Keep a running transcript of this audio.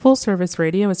Full Service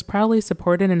Radio is proudly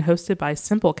supported and hosted by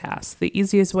Simplecast, the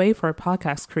easiest way for a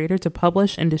podcast creator to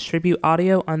publish and distribute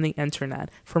audio on the internet.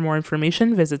 For more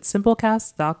information, visit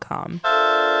simplecast.com.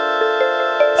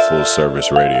 Full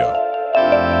Service Radio.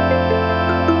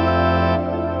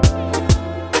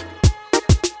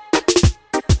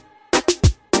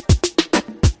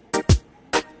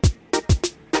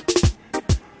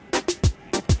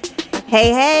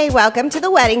 Hey, welcome to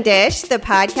The Wedding Dish, the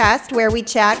podcast where we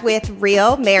chat with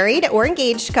real married or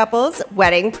engaged couples,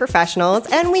 wedding professionals,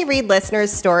 and we read listeners'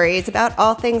 stories about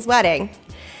all things wedding.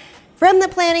 From the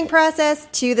planning process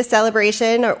to the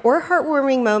celebration or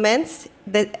heartwarming moments,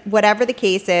 whatever the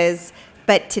case is,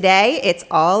 but today it's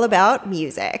all about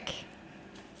music.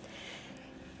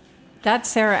 That's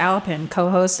Sarah Alpin,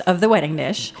 co-host of The Wedding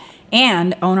Dish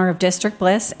and owner of District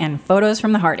Bliss and Photos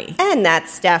from the Hardy. And that's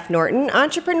Steph Norton,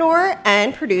 entrepreneur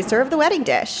and producer of The Wedding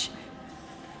Dish.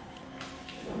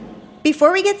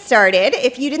 Before we get started,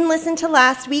 if you didn't listen to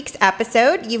last week's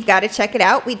episode, you've got to check it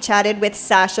out. We chatted with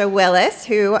Sasha Willis,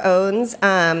 who owns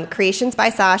Creations by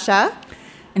Sasha.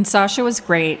 And Sasha was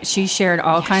great. She shared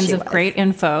all kinds of great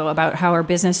info about how her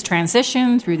business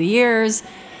transitioned through the years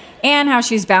and how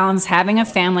she's balanced having a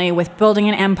family with building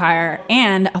an empire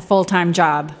and a full-time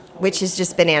job. Which is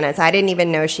just bananas. I didn't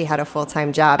even know she had a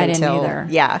full-time job until... I didn't either.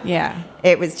 Yeah.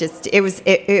 It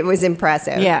was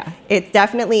impressive. Yeah. It's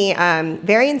definitely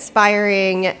very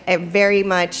inspiring, very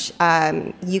much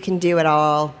you can do it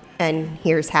all, and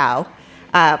here's how,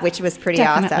 which was pretty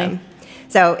awesome.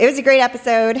 So it was a great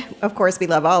episode. Of course, we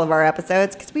love all of our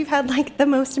episodes because we've had like the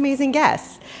most amazing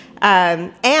guests.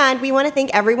 And we want to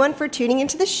thank everyone for tuning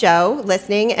into the show,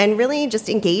 listening, and really just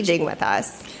engaging with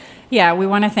us. Yeah, we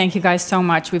want to thank you guys so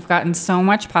much. We've gotten so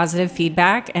much positive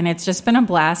feedback, and it's just been a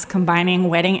blast combining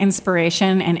wedding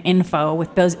inspiration and info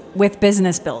with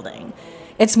business building.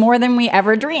 It's more than we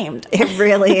ever dreamed. It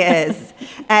really is.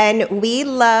 And we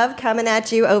love coming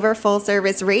at you over Full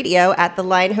Service Radio at the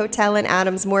Line Hotel in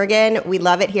Adams Morgan. We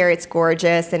love it here. It's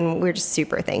gorgeous, and we're just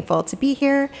super thankful to be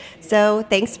here. So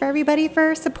thanks for everybody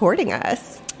for supporting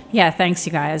us. Yeah, thanks,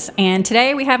 you guys. And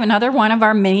today we have another one of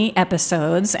our mini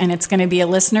episodes, and it's going to be a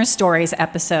listener stories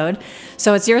episode.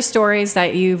 So it's your stories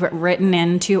that you've written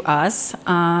in to us,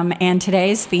 and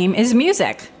today's theme is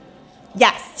music.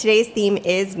 Yes, today's theme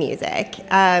is music.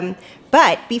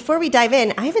 But before we dive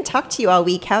in, I haven't talked to you all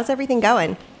week. How's everything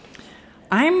going?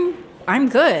 I'm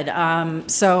good.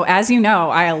 So as you know,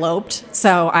 I eloped,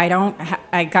 so I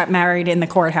got married in the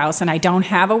courthouse, and I don't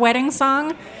have a wedding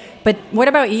song. But what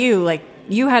about you? Like,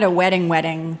 you had a wedding.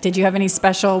 Did you have any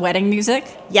special wedding music?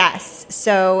 Yes.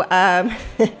 So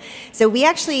so we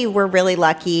actually were really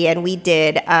lucky, and we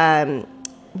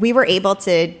were able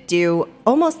to do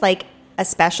almost like a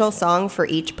special song for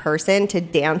each person to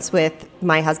dance with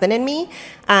my husband and me.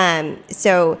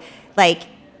 So like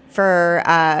for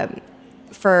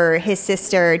his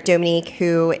sister Dominique,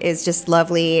 who is just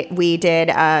lovely, we did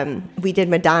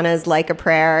Madonna's Like a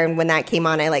Prayer, and when that came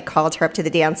on, I like called her up to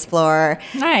the dance floor.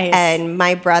 Nice. And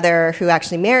my brother, who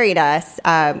actually married us,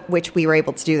 which we were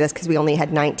able to do this because we only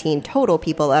had 19 total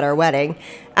people at our wedding.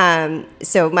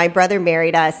 So my brother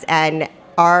married us, and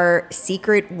our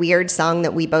secret weird song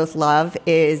that we both love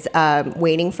is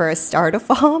Waiting for a Star to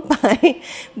Fall by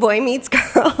Boy Meets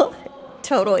Girl.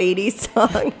 Total 80s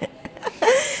song.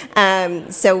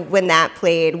 So when that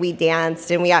played, we danced,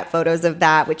 and we got photos of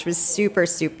that, which was super,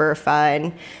 super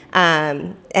fun.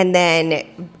 And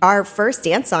then our first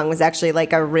dance song was actually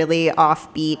like a really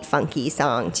offbeat, funky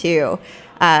song too.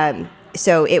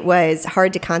 So it was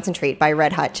Hard to Concentrate by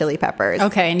Red Hot Chili Peppers.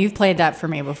 Okay, and you've played that for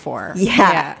me before.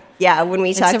 Yeah. When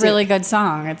we talked, it's a really good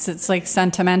song. It's like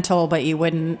sentimental, but you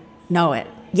wouldn't know it.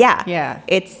 Yeah.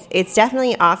 It's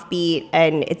definitely offbeat,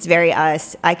 and it's very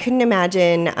us. I couldn't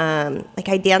imagine, like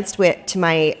I danced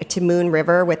to Moon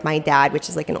River with my dad, which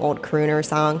is like an old crooner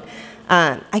song.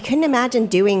 I couldn't imagine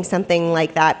doing something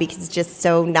like that because it's just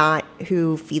so not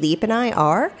who Philippe and I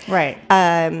are. Right.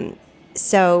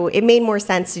 So it made more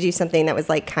sense to do something that was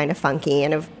like kind of funky.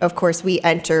 And of course we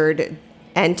entered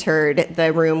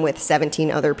the room with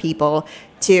 17 other people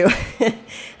to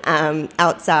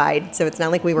outside, so it's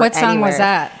not like we were What song anywhere. was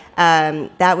that?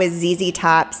 That was ZZ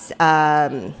Top's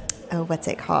what's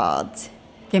it called?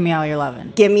 Give Me All Your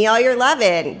Lovin'. Give Me All Your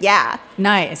Lovin'. Yeah.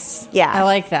 Nice. Yeah. I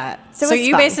like that. So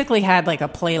you fun. Basically had like a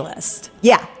playlist.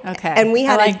 Yeah. Okay. And we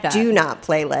had like a do not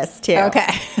playlist too.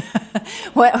 Okay.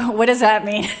 What does that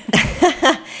mean?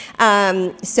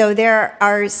 So there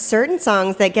are certain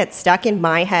songs that get stuck in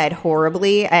my head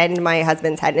horribly and my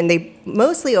husband's head, and they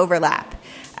mostly overlap.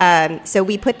 So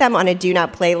we put them on a do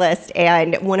not playlist,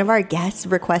 and one of our guests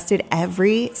requested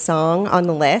every song on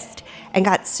the list, and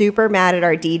got super mad at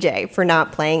our DJ for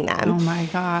not playing them. Oh my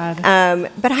God.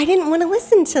 But I didn't want to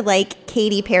listen to like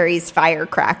Katy Perry's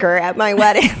Firecracker at my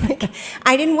wedding. Like,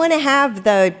 I didn't want to have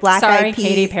the Black Eyed Peas.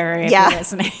 Katy Perry, if you're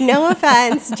listening. No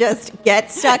offense, just get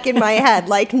stuck in my head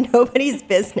like nobody's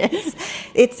business.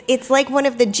 It's like one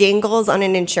of the jingles on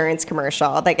an insurance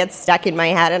commercial that gets stuck in my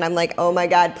head, and I'm like, oh my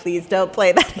God, please don't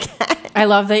play that again. I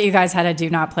love that you guys had a do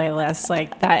not play list.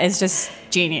 Like, that is just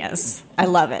genius. I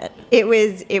love it. It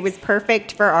was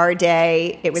perfect for our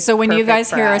day. It was so when you perfect guys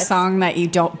for hear us. a song that you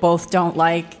both don't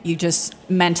like, you just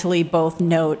mentally both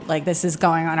note like this is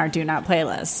going on our do not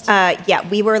playlist. Yeah,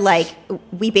 we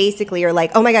basically are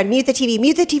like, oh my God, mute the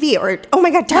TV, or oh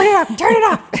my God, turn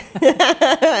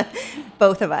it up.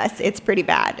 Both of us. It's pretty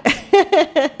bad.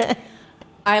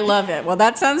 I love it. Well,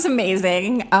 that sounds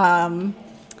amazing.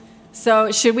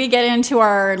 So should we get into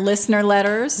our listener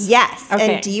letters? Yes.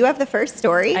 Okay. And do you have the first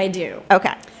story? I do.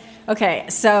 Okay.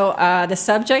 So the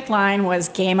subject line was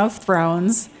Game of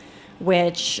Thrones,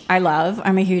 which I love.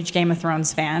 I'm a huge Game of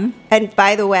Thrones fan. And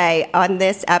by the way, on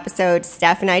this episode,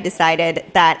 Steph and I decided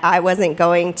that I wasn't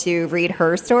going to read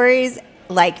her stories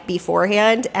like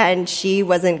beforehand, and she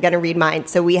wasn't going to read mine.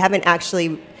 So we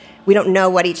don't know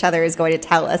what each other is going to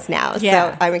tell us now.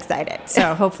 Yeah. So I'm excited.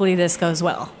 So hopefully this goes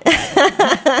well.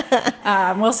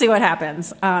 We'll see what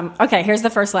happens. Okay, here's the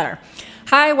first letter.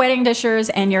 Hi, wedding dishers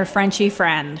and your Frenchie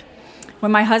friend.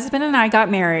 When my husband and I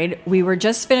got married, we were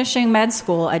just finishing med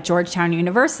school at Georgetown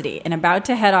University and about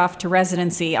to head off to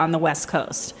residency on the West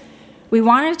Coast. We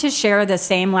wanted to share the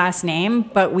same last name,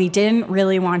 but we didn't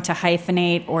really want to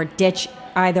hyphenate or ditch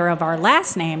either of our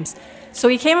last names, so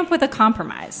we came up with a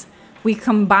compromise. We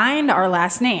combined our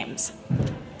last names.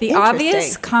 The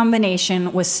obvious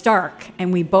combination was Stark,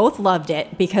 and we both loved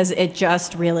it because it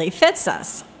just really fits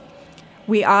us.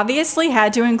 We obviously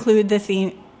had to include the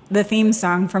theme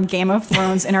song from Game of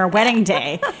Thrones in our wedding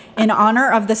day in honor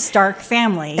of the Stark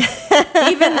family,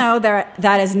 even though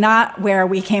that is not where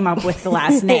we came up with the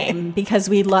last name, because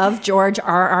we love George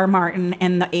R.R. Martin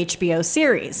and the HBO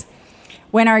series.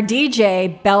 When our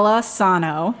DJ, Bella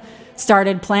Sano,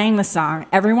 started playing the song,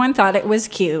 everyone thought it was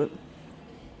cute,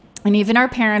 and even our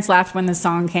parents laughed when the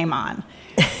song came on.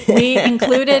 We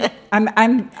included.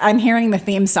 I'm hearing the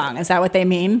theme song. Is that what they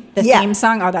mean? The theme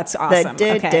song. Oh, that's awesome.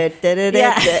 It's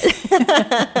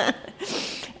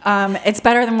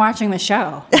better than watching the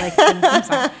show. Like the theme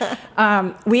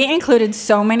song. We included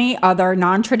so many other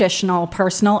non-traditional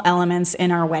personal elements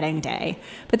in our wedding day,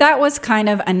 but that was kind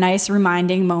of a nice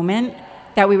reminding moment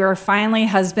that we were finally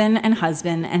husband and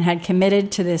had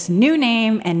committed to this new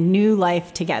name and new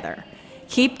life together.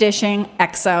 Keep dishing,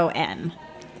 XON.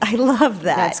 I love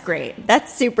that. That's great.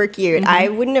 That's super cute. I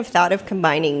wouldn't have thought of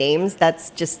combining names.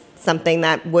 That's just something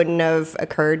that wouldn't have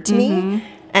occurred to me.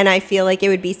 And I feel like it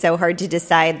would be so hard to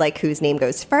decide like whose name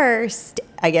goes first.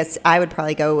 I guess I would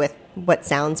probably go with what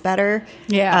sounds better.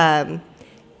 Yeah.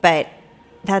 But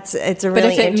it's a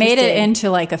really interesting. But if it made it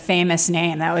into like a famous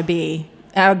name, that would be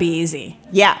easy.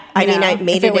 Yeah. I mean, I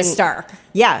made it was Stark.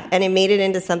 Yeah. And it made it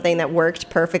into something that worked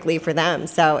perfectly for them.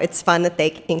 So it's fun that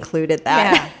they included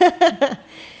that. Yeah.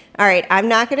 All right. I'm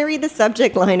not going to read the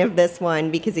subject line of this one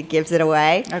because it gives it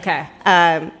away. Okay.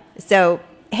 So,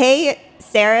 hey,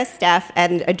 Sarah, Steph,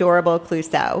 and adorable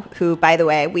Clouseau, who, by the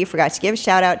way, we forgot to give a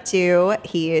shout out to.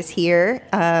 He is here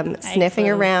sniffing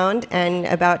around and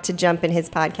about to jump in his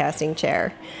podcasting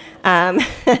chair.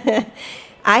 I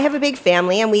have a big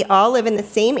family, and we all live in the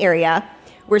same area.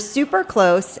 We're super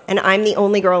close, and I'm the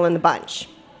only girl in the bunch.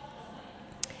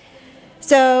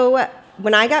 So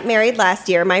when I got married last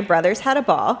year, my brothers had a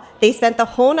ball. They spent the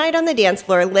whole night on the dance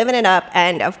floor, living it up,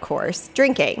 and, of course,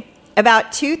 drinking.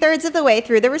 About 2/3 of the way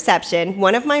through the reception,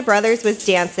 one of my brothers was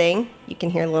dancing. You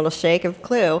can hear a little shake of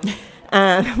Clue.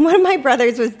 One of my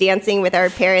brothers was dancing with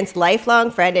our parents' lifelong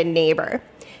friend and neighbor.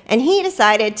 And he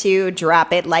decided to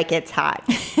drop it like it's hot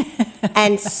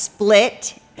and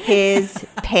split his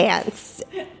pants.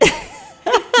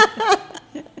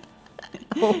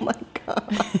 Oh, my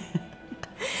God.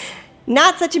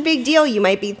 Not such a big deal, you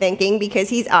might be thinking, because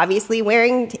he's obviously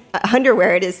wearing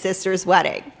underwear at his sister's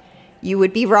wedding. You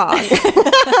would be wrong.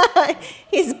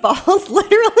 His balls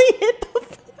literally hit the floor.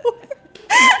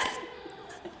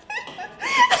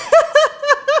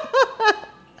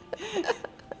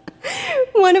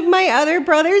 One of my other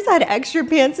brothers had extra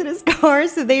pants in his car,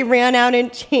 so they ran out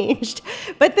and changed.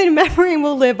 But the memory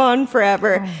will live on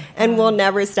forever, and we'll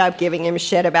never stop giving him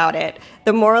shit about it.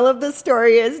 The moral of the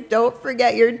story is don't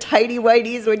forget your tighty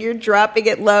whities when you're dropping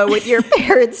it low with your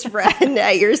parents' friend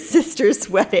at your sister's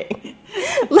wedding.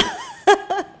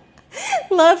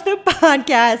 Love the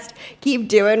podcast. Keep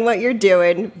doing what you're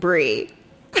doing, Bree.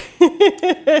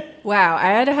 Wow, I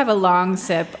had to have a long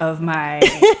sip of my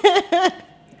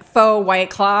faux White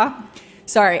Claw.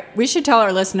 Sorry, we should tell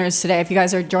our listeners today, if you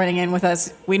guys are joining in with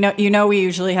us, we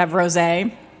usually have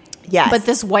rosé. Yes. But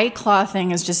this White Claw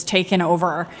thing is just taken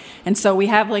over. And so we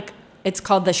have it's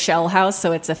called the Shell House,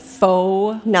 so it's a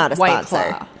faux Not a White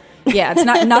sponsor. Claw. Yeah, it's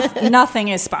not nothing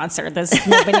is sponsored.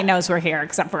 Nobody knows we're here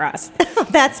except for us.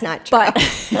 That's not true.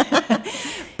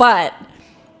 But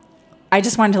I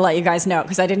just wanted to let you guys know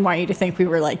because I didn't want you to think we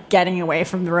were getting away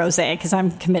from the rosé because I'm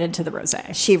committed to the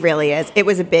rosé. She really is. It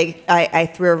was a big, I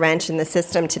threw a wrench in the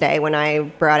system today when I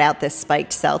brought out this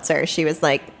spiked seltzer. She was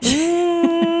like,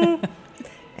 and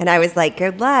I was like,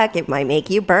 good luck. It might make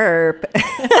you burp.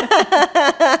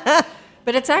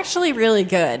 But it's actually really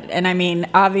good. And I mean,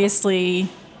 obviously,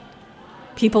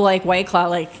 people like White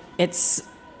Claw, it's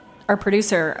our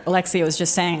producer, Alexia, was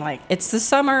just saying, it's the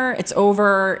summer, it's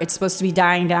over, it's supposed to be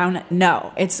dying down.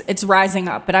 No, it's rising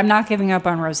up, but I'm not giving up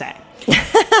on rosé.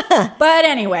 But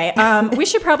anyway, we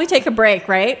should probably take a break,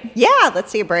 right? Yeah,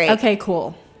 let's take a break. Okay,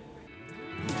 cool.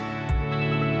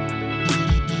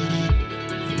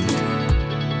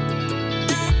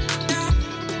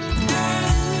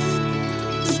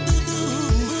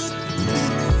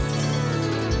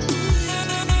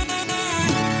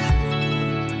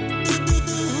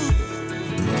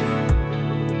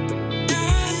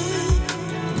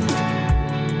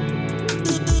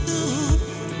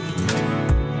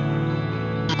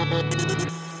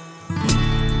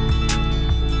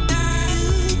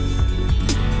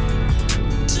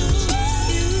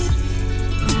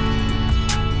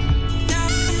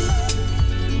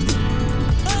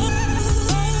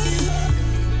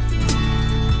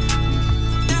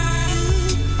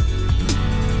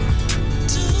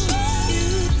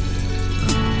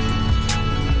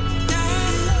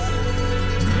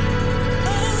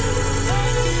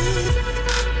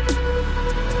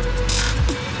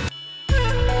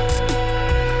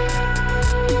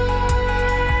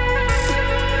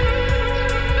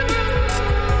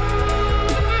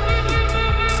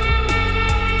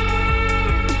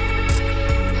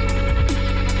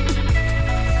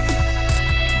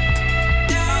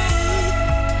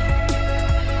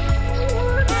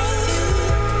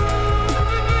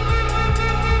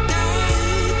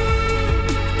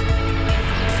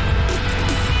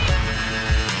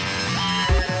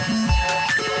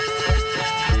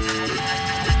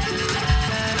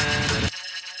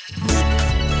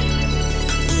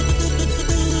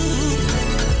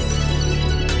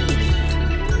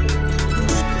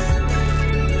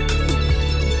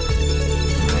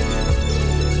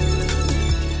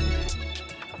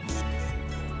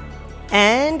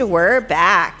 And we're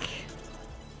back.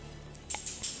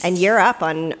 And you're up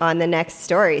on the next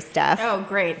story, Steph. Oh,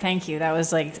 great. Thank you. That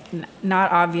was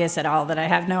not obvious at all that I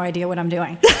have no idea what I'm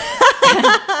doing.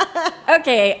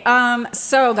 Okay.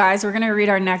 So guys, we're going to read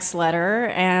our next letter.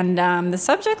 And the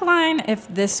subject line, if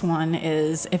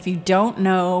you don't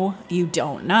know, you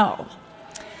don't know.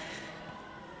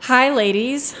 Hi,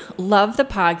 ladies. Love the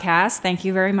podcast. Thank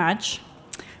you very much.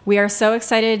 We are so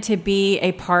excited to be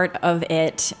a part of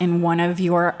it in one of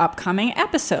your upcoming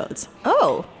episodes.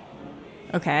 Oh.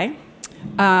 Okay.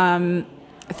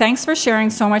 Thanks for sharing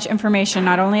so much information,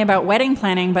 not only about wedding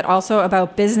planning, but also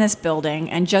about business building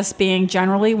and just being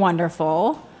generally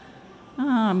wonderful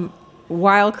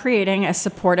while creating a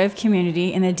supportive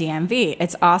community in the DMV.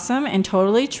 It's awesome and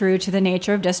totally true to the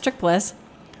nature of District Bliss,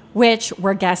 which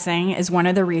we're guessing is one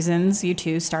of the reasons you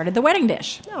two started the wedding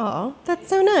dish. Oh, that's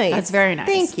so nice. That's very nice.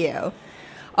 Thank you.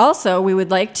 Also, we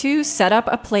would like to set up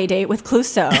a play date with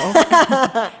Clouseau.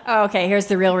 Oh, okay, here's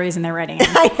the real reason they're writing in.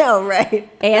 I know,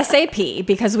 right? ASAP,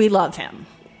 because we love him.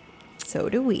 So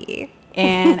do we.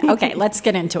 And, okay, let's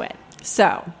get into it.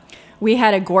 So, we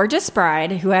had a gorgeous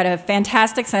bride who had a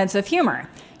fantastic sense of humor.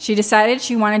 She decided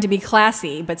she wanted to be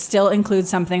classy, but still include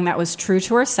something that was true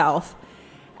to herself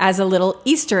as a little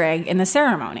Easter egg in the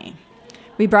ceremony.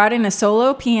 We brought in a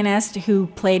solo pianist who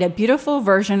played a beautiful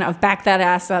version of Back That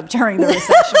Ass Up during the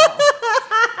reception.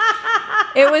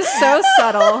 It was so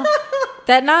subtle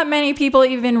that not many people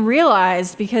even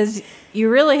realized, because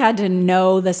you really had to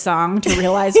know the song to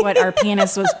realize what our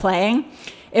pianist was playing.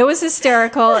 It was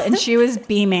hysterical, and she was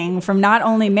beaming from not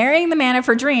only marrying the man of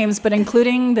her dreams, but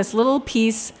including this little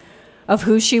piece of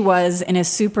who she was in a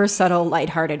super subtle,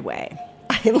 lighthearted way.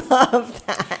 I love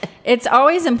that. It's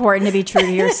always important to be true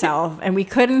to yourself, and we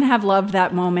couldn't have loved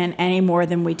that moment any more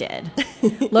than we did.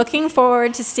 Looking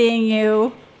forward to seeing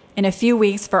you in a few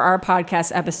weeks for our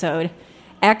podcast episode.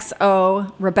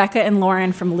 XO, Rebecca and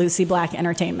Lauren from Lucy Black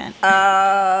Entertainment.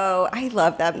 Oh, I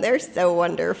love them. They're so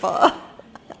wonderful.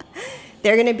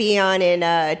 They're going to be on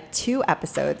in 2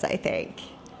 episodes, I think.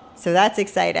 So that's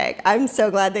exciting. I'm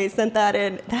so glad they sent that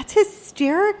in. That's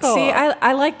hysterical. See,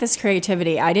 I like this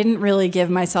creativity. I didn't really give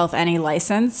myself any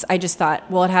license. I just thought,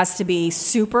 well, it has to be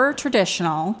super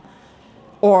traditional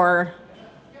or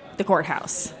the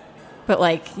courthouse. But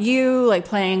like you, like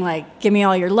playing like Give Me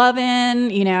All Your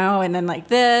Lovin', you know, and then like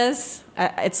this.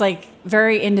 It's like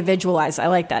very individualized. I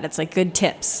like that. It's like good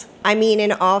tips. I mean,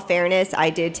 in all fairness,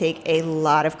 I did take a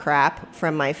lot of crap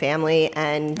from my family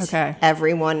and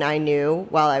everyone I knew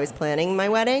while I was planning my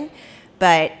wedding.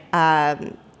 But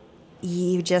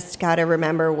you just got to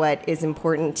remember what is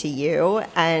important to you,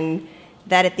 and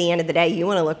that at the end of the day, you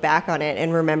want to look back on it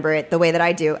and remember it the way that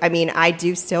I do. I mean, I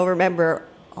do still remember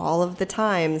all of the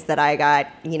times that I got,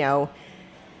 you know,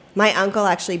 my uncle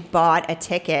actually bought a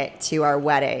ticket to our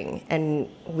wedding, and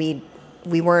we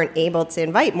weren't able to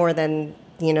invite more than,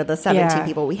 you know, the 17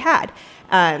 people we had.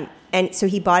 And so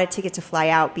he bought a ticket to fly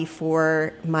out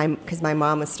before because my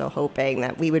mom was still hoping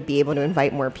that we would be able to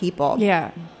invite more people.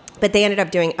 Yeah. But they ended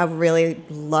up doing a really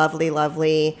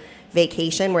lovely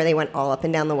vacation where they went all up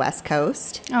and down the West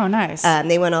Coast. Oh, nice.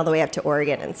 They went all the way up to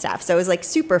Oregon and stuff. So it was like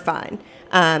super fun.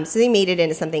 So they made it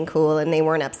into something cool, and they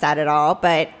weren't upset at all.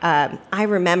 But I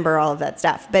remember all of that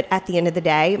stuff. But at the end of the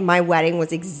day, my wedding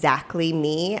was exactly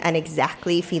me and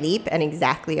exactly Philippe and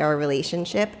exactly our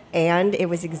relationship. And it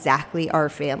was exactly our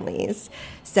families.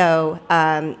 So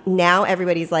now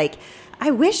everybody's like, I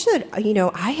wish that, you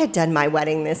know, I had done my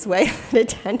wedding this way and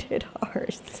attended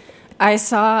ours. I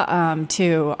saw,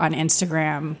 too, on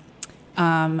Instagram,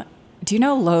 do you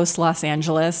know Los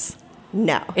Angeles?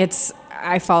 No.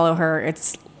 I follow her.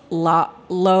 It's Los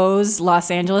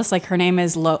Los Angeles. Like her name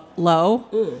is Lo.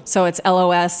 So it's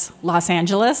LOS Los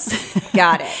Angeles.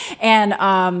 Got it.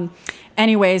 And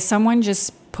anyways, someone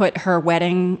just put her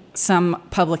wedding, some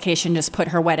publication just put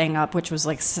her wedding up, which was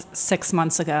like 6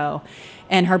 months ago.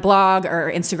 And her blog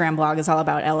or Instagram blog is all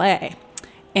about LA.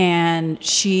 And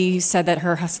she said that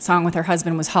her song with her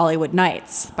husband was Hollywood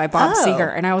Nights by Bob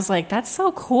Seger. And I was like, that's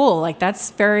so cool. Like,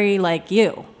 that's very like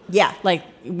you. Yeah. Like,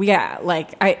 yeah,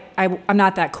 like I'm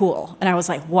not that cool. And I was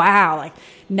like, wow, like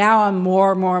now I'm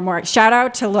more. Shout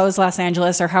out to Los Los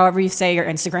Angeles, or however you say your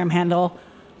Instagram handle,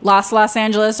 Los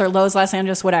Angeles or Los Los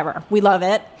Angeles, whatever. We love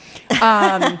it.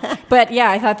 But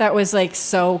yeah, I thought that was like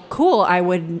so cool.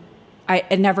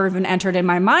 It never even entered in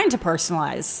my mind to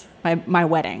personalize my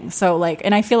wedding. So like,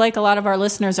 and I feel like a lot of our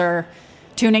listeners are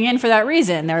tuning in for that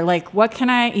reason. They're like, what can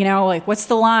I, you know, like, what's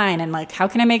the line? And like, how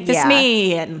can I make this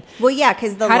me? And well, yeah,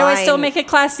 because how do I still make it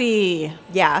classy?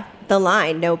 Yeah, the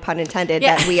line, no pun intended,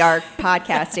 that we are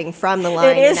podcasting from the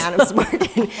line in Adams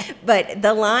Morgan. But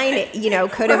the line, you know,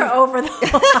 could have... We're over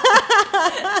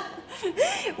the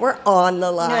line. We're on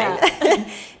the line. Yeah.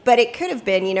 But it could have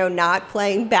been, you know, not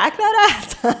playing Back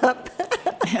That Ass Up.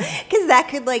 Because that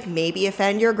could, like, maybe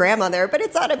offend your grandmother. But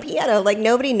it's on a piano. Like,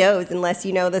 nobody knows unless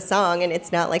you know the song. And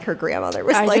it's not like her grandmother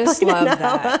was like... I just love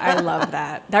that. I love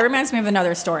that. That reminds me of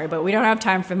another story. But we don't have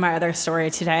time for my other story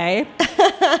today.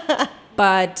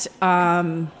 But...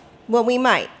 well, we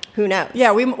might. Who knows?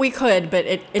 Yeah, we could, but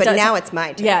but now it's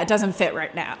my turn. Yeah, it doesn't fit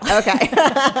right now. Okay.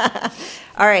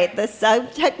 All right. The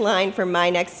subject line for my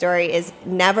next story is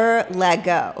never let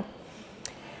go.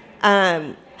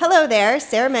 Hello there.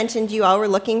 Sarah mentioned you all were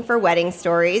looking for wedding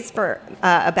stories for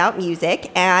about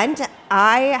music, and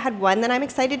I had one that I'm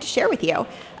excited to share with you.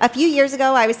 A few years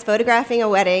ago, I was photographing a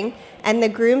wedding, and the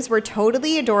grooms were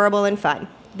totally adorable and fun.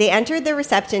 They entered the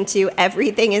reception to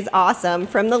Everything is Awesome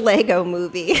from the Lego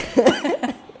movie.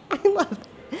 I love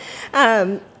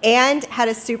it. And had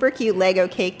a super cute Lego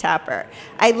cake topper.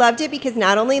 I loved it because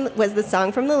not only was the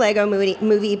song from the Lego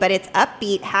movie, but it's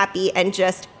upbeat, happy, and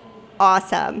just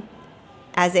awesome.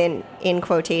 As in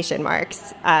quotation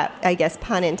marks. I guess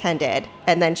pun intended.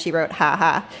 And then she wrote,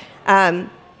 ha ha.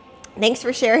 Thanks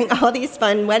for sharing all these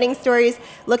fun wedding stories.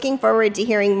 Looking forward to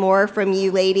hearing more from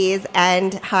you ladies.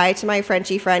 And hi to my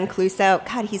Frenchy friend, Cluso.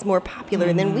 God, he's more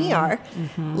popular than we are.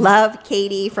 Mm-hmm. Love,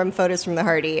 Katie from Photos from the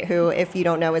Hardy, who, if you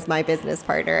don't know, is my business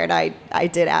partner. And I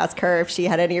did ask her if she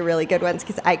had any really good ones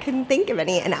because I couldn't think of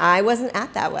any. And I wasn't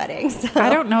at that wedding. So. I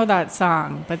don't know that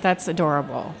song, but that's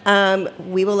adorable.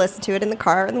 We will listen to it in the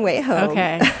car on the way home.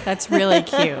 Okay, that's really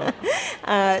cute.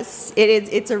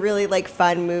 It's a really like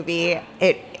fun movie.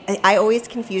 I always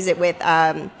confuse it with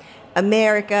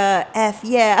America F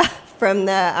Yeah from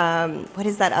the what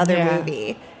is that other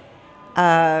movie?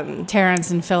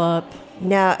 Terrence and Phillip.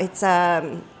 No, it's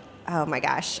oh my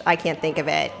gosh, I can't think of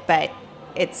it. But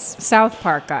It's South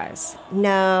Park guys.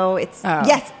 no, it's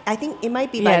yes. I think it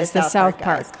might be by Yes, the the South South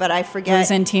Park, Park. but I It forget.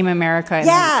 was in Team America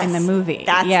in the movie.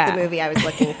 That's yeah. the movie I was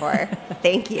looking for.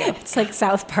 Thank you. It's like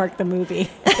South Park the movie.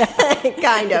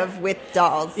 Kind of with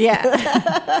dolls.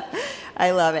 Yeah.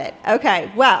 I love it.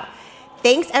 Okay, well,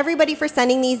 thanks everybody for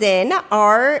sending these in.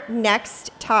 Our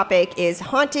next topic is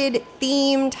haunted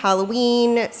themed,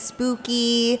 Halloween,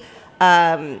 spooky,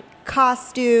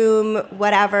 costume,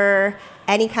 whatever,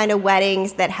 any kind of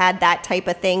weddings that had that type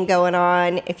of thing going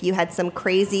on. If you had some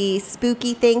crazy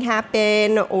spooky thing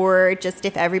happen, or just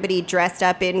if everybody dressed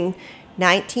up in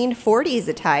 1940s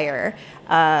attire,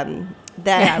 then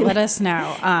Let us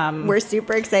know. we're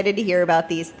super excited to hear about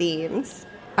these themes.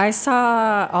 I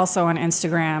saw also on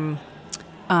Instagram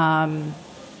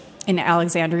in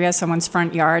Alexandria, someone's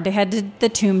front yard, they had the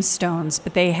tombstones,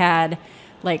 but they had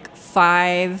like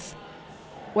 5...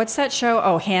 What's that show?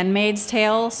 Oh, Handmaid's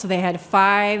Tale. So they had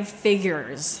 5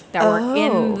 figures that were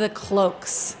in the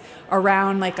cloaks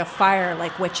around like a fire,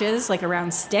 like witches, like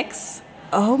around sticks.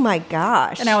 Oh my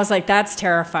gosh. And I was like, that's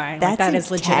terrifying. Like, That's that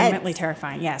is intense. legitimately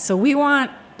terrifying. Yeah. So we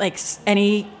want like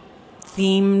any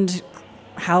themed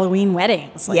Halloween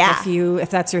weddings. Like Yeah. if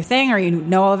that's your thing, or you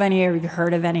know of any, or you've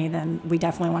heard of any, then we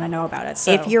definitely want to know about it.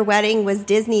 So If your wedding was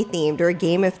Disney themed or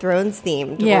Game of Thrones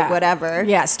themed or whatever.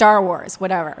 Yeah, Star Wars,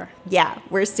 whatever. Yeah,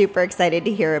 we're super excited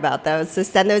to hear about those. So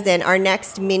send those in. Our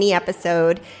next mini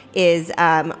episode is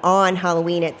on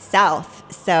Halloween itself.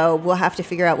 So we'll have to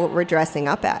figure out what we're dressing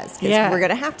up as. 'Cause Yeah. we're going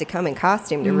to have to come in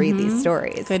costume to read these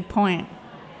stories. Good point.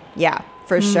 Yeah,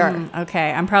 for sure.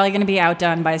 Okay, I'm probably going to be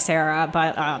outdone by Sarah,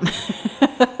 but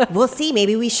We'll see.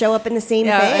 Maybe we show up in the same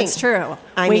yeah, thing. that's true.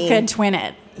 I we mean- could twin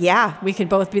it. Yeah. We could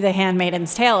both be the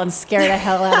Handmaid's Tale and scare the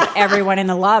hell out of everyone in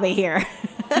the lobby here.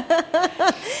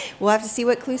 We'll have to see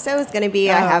what Clouseau is going to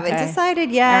be. I Oh, haven't okay. decided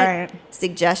yet. All right.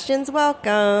 Suggestions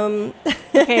welcome.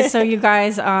 Okay, so you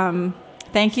guys,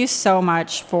 thank you so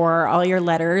much for all your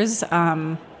letters.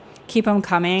 Keep them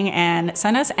coming, and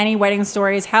send us any wedding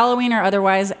stories, Halloween or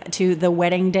otherwise, to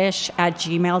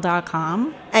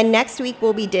theweddingdish@gmail.com. And next week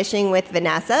we'll be dishing with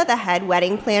Vanessa, the head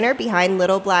wedding planner behind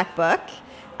Little Black Book.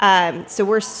 So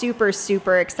we're super,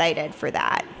 super excited for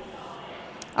that.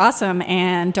 Awesome.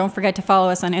 And don't forget to follow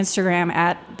us on Instagram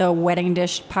at The Wedding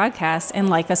Dish Podcast, and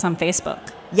like us on Facebook.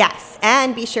 Yes,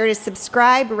 and be sure to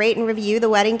subscribe, rate, and review The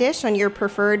Wedding Dish on your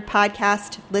preferred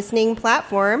podcast listening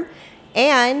platform.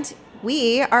 And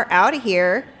we are out of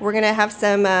here. We're going to have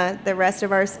some, the rest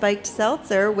of our spiked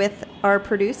seltzer with our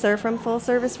producer from Full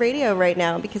Service Radio right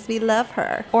now because we love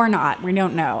her. Or not. We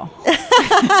don't know. All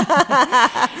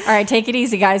right. Take it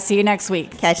easy, guys. See you next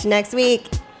week. Catch you next week.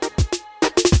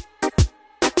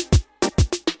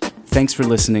 Thanks for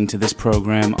listening to this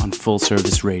program on Full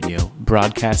Service Radio,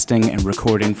 broadcasting and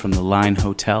recording from the Line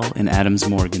Hotel in Adams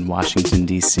Morgan, Washington,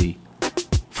 D.C.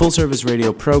 Full Service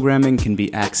Radio programming can be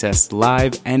accessed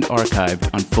live and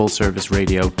archived on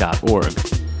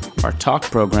fullserviceradio.org. Our talk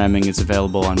programming is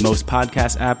available on most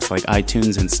podcast apps like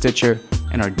iTunes and Stitcher,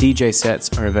 and our DJ sets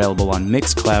are available on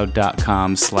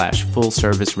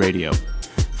mixcloud.com/fullserviceradio.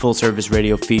 Full Service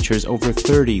Radio features over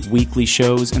 30 weekly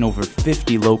shows and over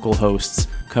 50 local hosts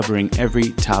covering every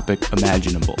topic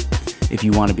imaginable. If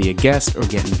you want to be a guest or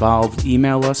get involved,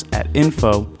 email us at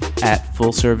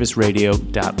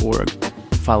info@fullserviceradio.org.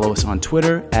 Follow us on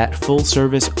Twitter at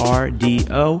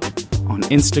FullServiceRDO, on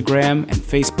Instagram and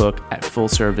Facebook at Full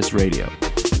Service Radio.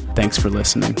 Thanks for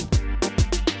listening.